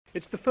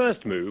It's the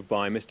first move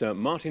by Mr.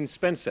 Martin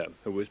Spencer,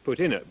 who was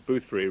put in at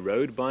Boothbury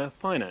Road by a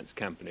finance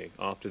company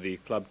after the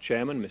club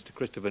chairman, Mr.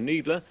 Christopher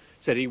Needler,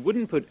 said he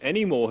wouldn't put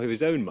any more of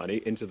his own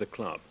money into the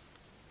club.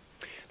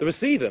 The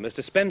receiver,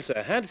 Mr.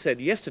 Spencer, had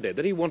said yesterday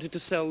that he wanted to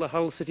sell the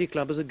Hull City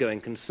Club as a going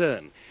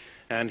concern,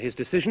 and his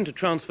decision to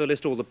transfer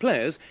list all the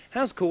players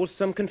has caused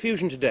some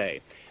confusion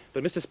today.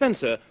 But Mr.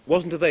 Spencer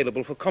wasn't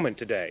available for comment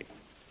today.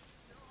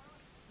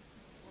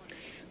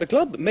 The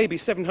club may be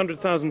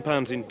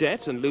 £700,000 in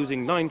debt and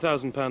losing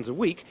 £9,000 a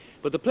week,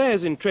 but the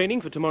players in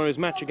training for tomorrow's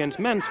match against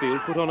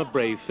Mansfield put on a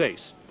brave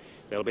face.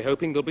 They'll be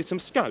hoping there'll be some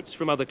scouts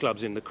from other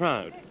clubs in the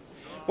crowd.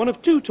 One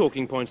of two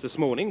talking points this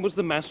morning was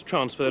the mass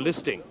transfer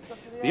listing.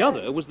 The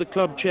other was the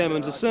club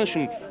chairman's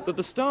assertion that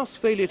the staff's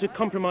failure to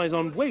compromise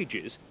on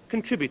wages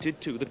contributed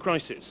to the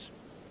crisis.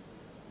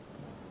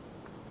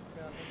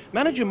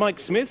 Manager Mike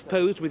Smith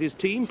posed with his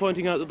team,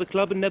 pointing out that the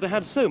club had never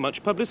had so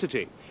much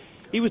publicity.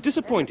 He was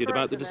disappointed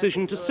about the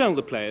decision to sell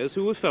the players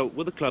who were felt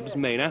were the club's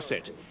main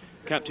asset.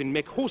 Captain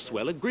Mick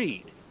Horswell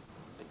agreed.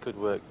 It could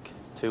work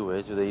two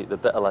ways, with the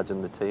better lads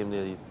in the team,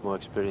 the more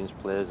experienced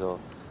players, or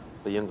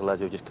the younger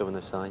lads who are just covering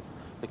the side.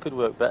 It could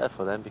work better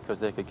for them because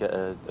they could get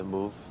a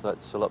move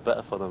that's a lot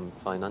better for them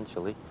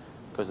financially,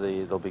 because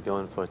they'll be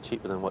going for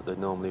cheaper than what they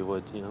normally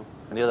would, you know.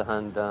 On the other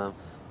hand,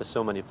 there's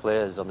so many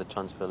players on the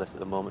transfer list at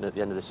the moment. At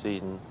the end of the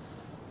season,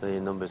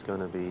 the number's going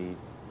to be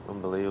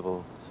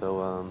unbelievable.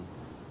 So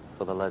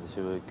for the lads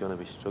who are going to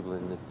be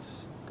struggling,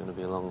 it's going to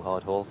be a long,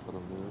 hard haul for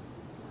them, you know.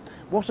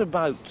 What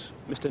about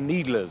Mr.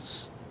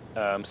 Needler's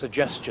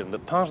suggestion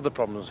that part of the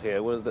problems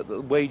here was that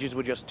the wages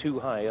were just too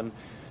high and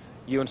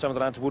you and some of the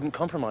lads wouldn't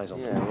compromise on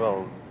them? Yeah,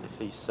 well, if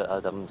he said, I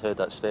haven't heard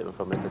that statement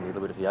from Mr. Needler,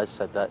 but if he has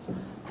said that, at the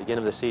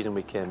beginning of the season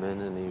we came in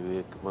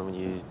and when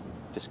you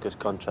discussed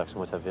contracts and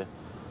what have you,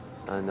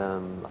 and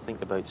I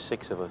think about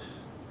 6 of us,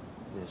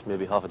 yes,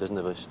 maybe half a dozen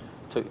of us,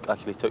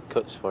 actually took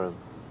cuts for him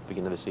at the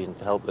beginning of the season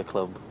to help the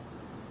club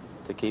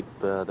to keep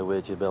the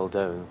wage bill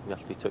down. We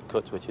actually took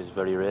cuts, which is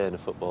very rare in a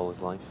footballer's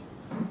life.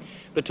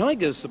 The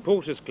Tigers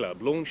Supporters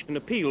Club launched an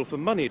appeal for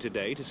money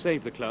today to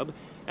save the club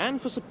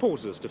and for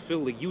supporters to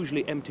fill the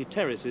usually empty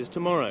terraces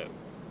tomorrow.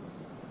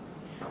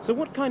 So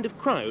what kind of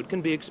crowd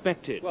can be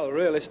expected? Well,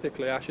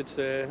 realistically, I should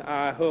say,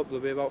 I hope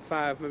there'll be about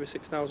 5,000, maybe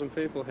 6,000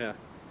 people here.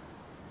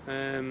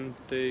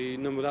 The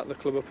number that the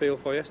club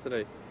appealed for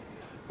yesterday,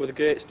 with the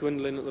gates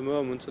dwindling at the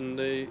moment,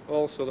 and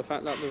also the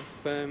fact that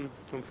they've,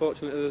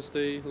 unfortunately, there's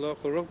the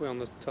local rugby on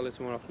the telly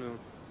tomorrow afternoon.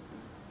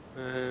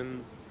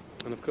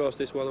 And of course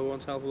this weather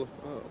won't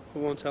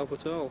help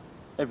at all.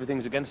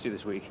 Everything's against you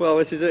this week. Well,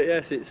 this is it,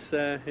 yes.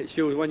 It's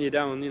usually when you're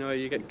down, you know,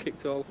 you get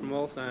kicked all from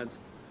all sides.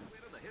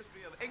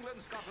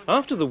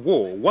 After the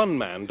war, one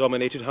man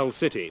dominated Hull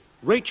City.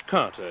 Rach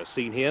Carter,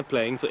 seen here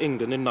playing for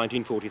England in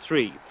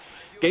 1943.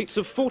 Gates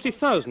of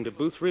 40,000 at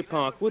Boothbury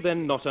Park were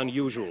then not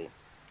unusual.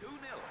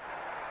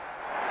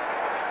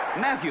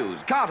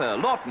 Matthews, Carter,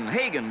 Lawton,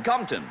 Hagan,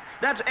 Compton.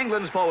 That's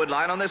England's forward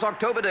line on this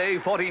October day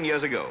 14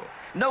 years ago.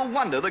 No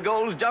wonder the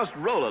goals just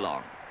roll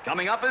along.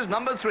 Coming up is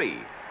number 3,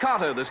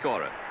 Carter the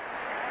scorer.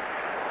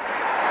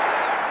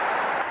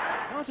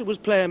 Carter was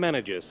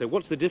player-manager, so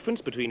what's the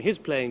difference between his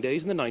playing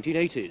days and the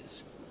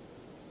 1980s?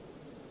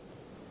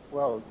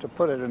 Well, to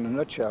put it in a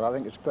nutshell, I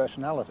think it's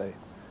personality.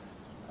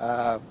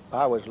 I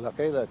was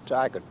lucky that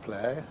I could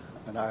play,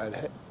 and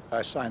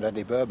I signed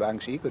Eddie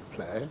Burbanks, he could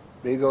play,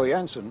 Viggo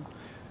Jensen,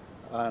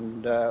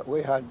 and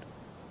we had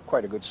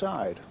quite a good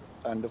side.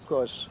 And of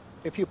course,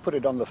 if you put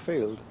it on the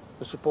field,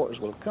 the supporters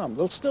will come.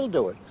 They'll still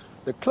do it.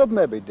 The club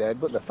may be dead,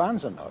 but the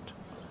fans are not.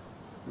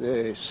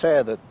 They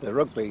say that the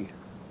rugby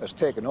has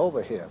taken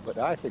over here, but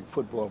I think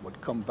football would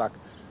come back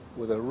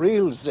with a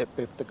real zip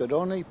if they could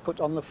only put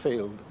on the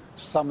field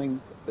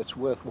something that's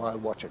worthwhile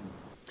watching.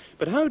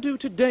 But how do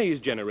today's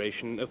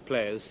generation of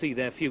players see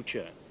their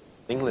future?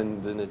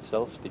 England in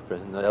itself is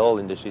depressing. All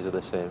industries are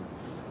the same,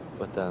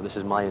 but this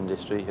is my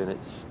industry, and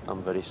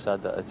I'm very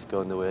sad that it's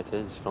going the way it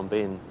is. From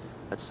being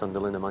at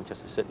Sunderland and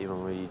Manchester City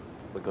when we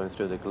were going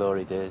through the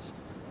glory days,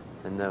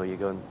 and now you're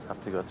going to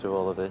have to go through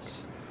all of this.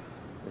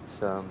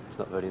 It's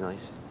not very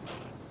nice.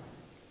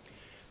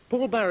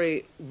 Paul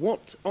Barry,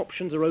 what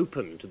options are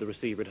open to the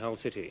receiver at Hull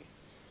City?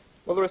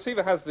 Well, the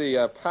receiver has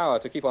the power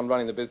to keep on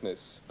running the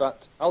business,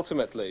 but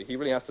ultimately he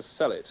really has to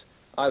sell it,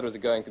 either as a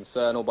going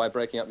concern or by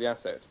breaking up the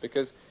assets,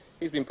 because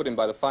he's been put in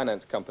by the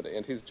finance company,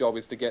 and his job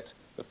is to get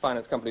the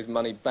finance company's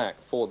money back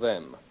for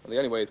them. And the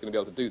only way he's going to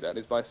be able to do that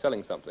is by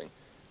selling something.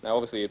 Now,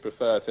 obviously, he'd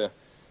prefer to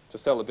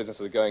sell the business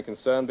as a going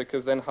concern,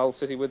 because then Hull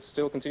City would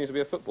still continue to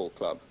be a football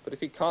club. But if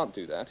he can't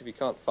do that, if he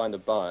can't find a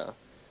buyer,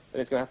 then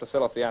he's going to have to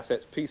sell off the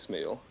assets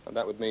piecemeal, and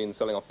that would mean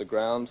selling off the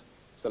ground,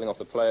 selling off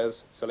the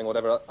players, selling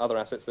whatever other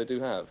assets they do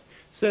have.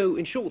 So,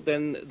 in short,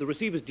 then, the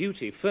receiver's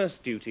duty,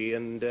 first duty,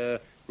 and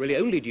really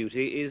only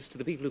duty, is to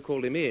the people who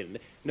called him in,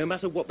 no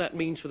matter what that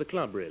means for the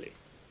club, really.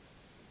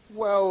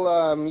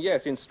 Well,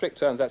 yes, in strict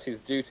terms, that's his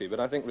duty, but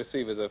I think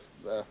receivers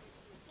are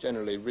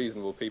generally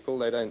reasonable people.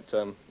 They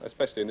don't,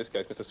 especially in this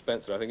case, Mr.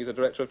 Spencer, I think he's a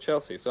director of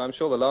Chelsea, so I'm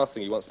sure the last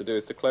thing he wants to do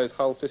is to close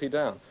Hull City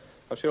down.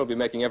 I'm sure he'll be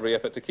making every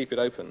effort to keep it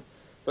open.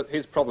 But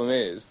his problem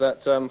is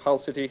that Hull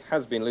City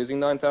has been losing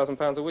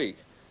 £9,000 a week,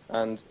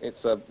 and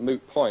it's a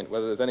moot point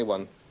whether there's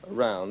anyone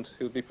around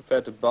who would be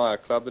prepared to buy a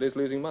club that is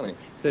losing money.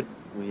 So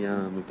We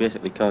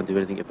basically can't do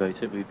anything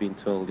about it. We've been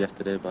told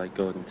yesterday by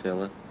Gordon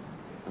Taylor,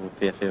 our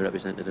PFA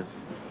representative,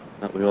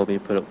 that we're all being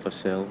put up for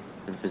sale,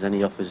 and if there's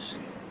any offers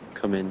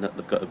come in, that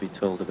they've got to be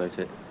told about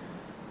it.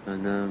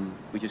 And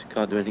we just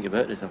can't do anything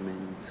about it. I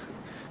mean,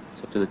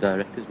 it's up to the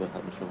directors what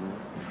happens from there.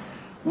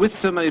 With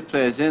so many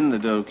players in the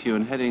Dole queue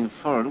and heading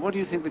forward, what do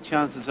you think the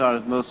chances are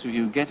of most of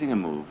you getting a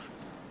move?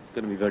 It's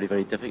going to be very,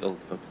 very difficult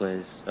for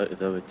players out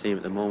of our team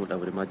at the moment. I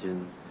would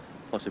imagine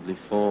possibly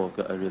 4 have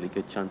got a really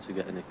good chance of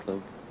getting a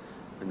club,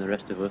 and the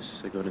rest of us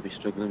are going to be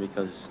struggling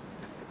because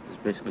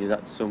there's basically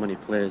so many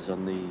players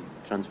on the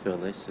transfer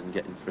list and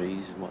getting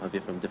frees and what have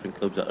you from different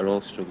clubs that are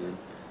all struggling.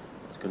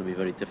 It's going to be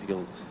very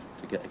difficult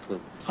to get a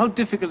club. How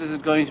difficult is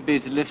it going to be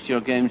to lift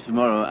your game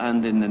tomorrow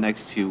and in the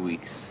next few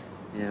weeks?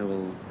 Yeah,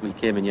 well, we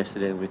came in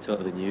yesterday and we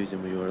told the news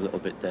and we were a little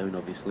bit down,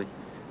 obviously.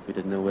 We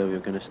didn't know where we were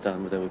going to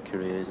stand with our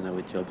careers and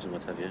our jobs and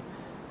what have you.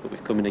 But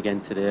we've come in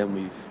again today and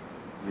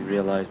we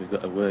realised we've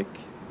got to work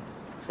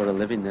for a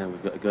living now.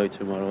 We've got to go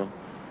tomorrow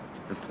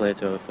and play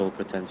to our full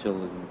potential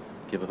and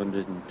give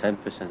 110%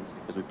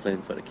 because we're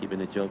playing for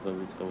keeping a job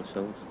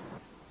ourselves.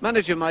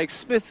 Manager Mike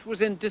Smith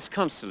was in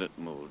disconsolate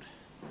mood.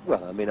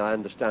 Well, I mean, I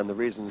understand the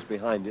reasons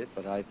behind it,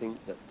 but I think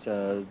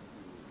that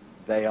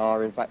they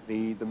are, in fact,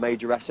 the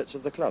major assets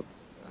of the club.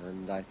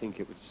 And I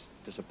think it was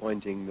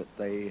disappointing that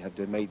they have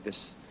made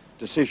this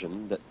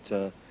decision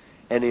that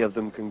any of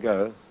them can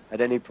go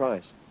at any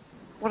price.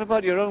 What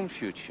about your own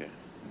future?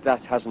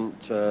 That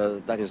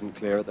isn't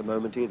clear at the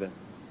moment either.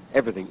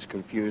 Everything's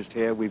confused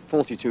here. We've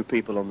 42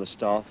 people on the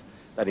staff.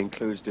 That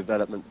includes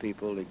development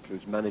people,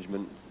 includes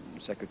management,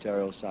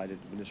 secretarial side,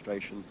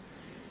 administration.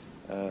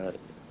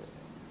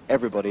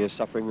 Everybody is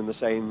suffering in the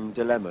same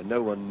dilemma.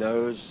 No one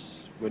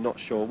knows. We're not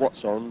sure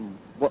what's on,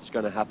 what's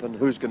going to happen,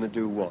 who's going to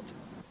do what.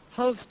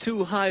 Hull's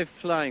 2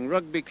 high-flying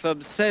rugby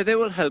clubs say they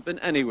will help in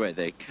any way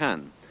they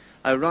can.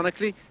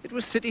 Ironically, it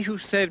was City who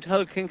saved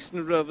Hull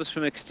Kingston Rovers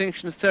from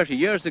extinction 30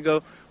 years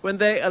ago when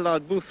they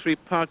allowed Boothry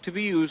Park to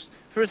be used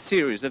for a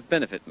series of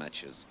benefit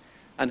matches.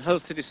 And Hull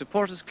City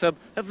Supporters Club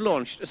have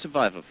launched a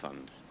survival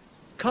fund.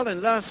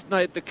 Colin, last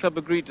night the club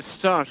agreed to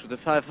start with a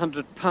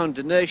 £500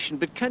 donation,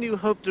 but can you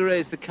hope to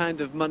raise the kind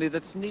of money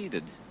that's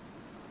needed?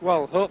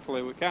 Well,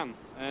 hopefully we can,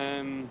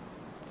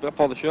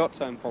 for the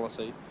short-term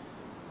policy.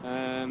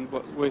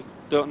 But we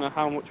don't know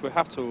how much we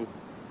have to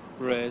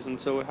raise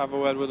until we have a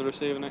word with the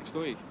receiver next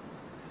week.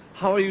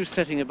 How are you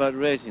setting about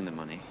raising the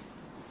money?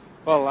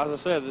 Well, as I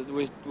said,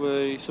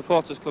 we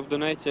Supporters Club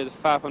donated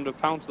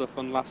 £500 to the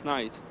fund last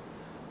night,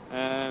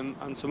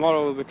 and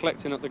tomorrow we'll be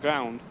collecting at the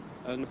ground,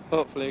 and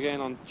hopefully again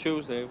on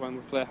Tuesday when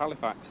we play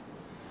Halifax.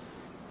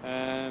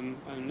 And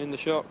in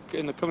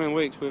the coming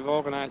weeks we've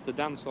organised a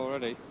dance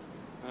already,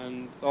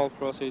 and all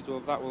proceeds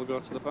of that will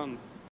go to the fund.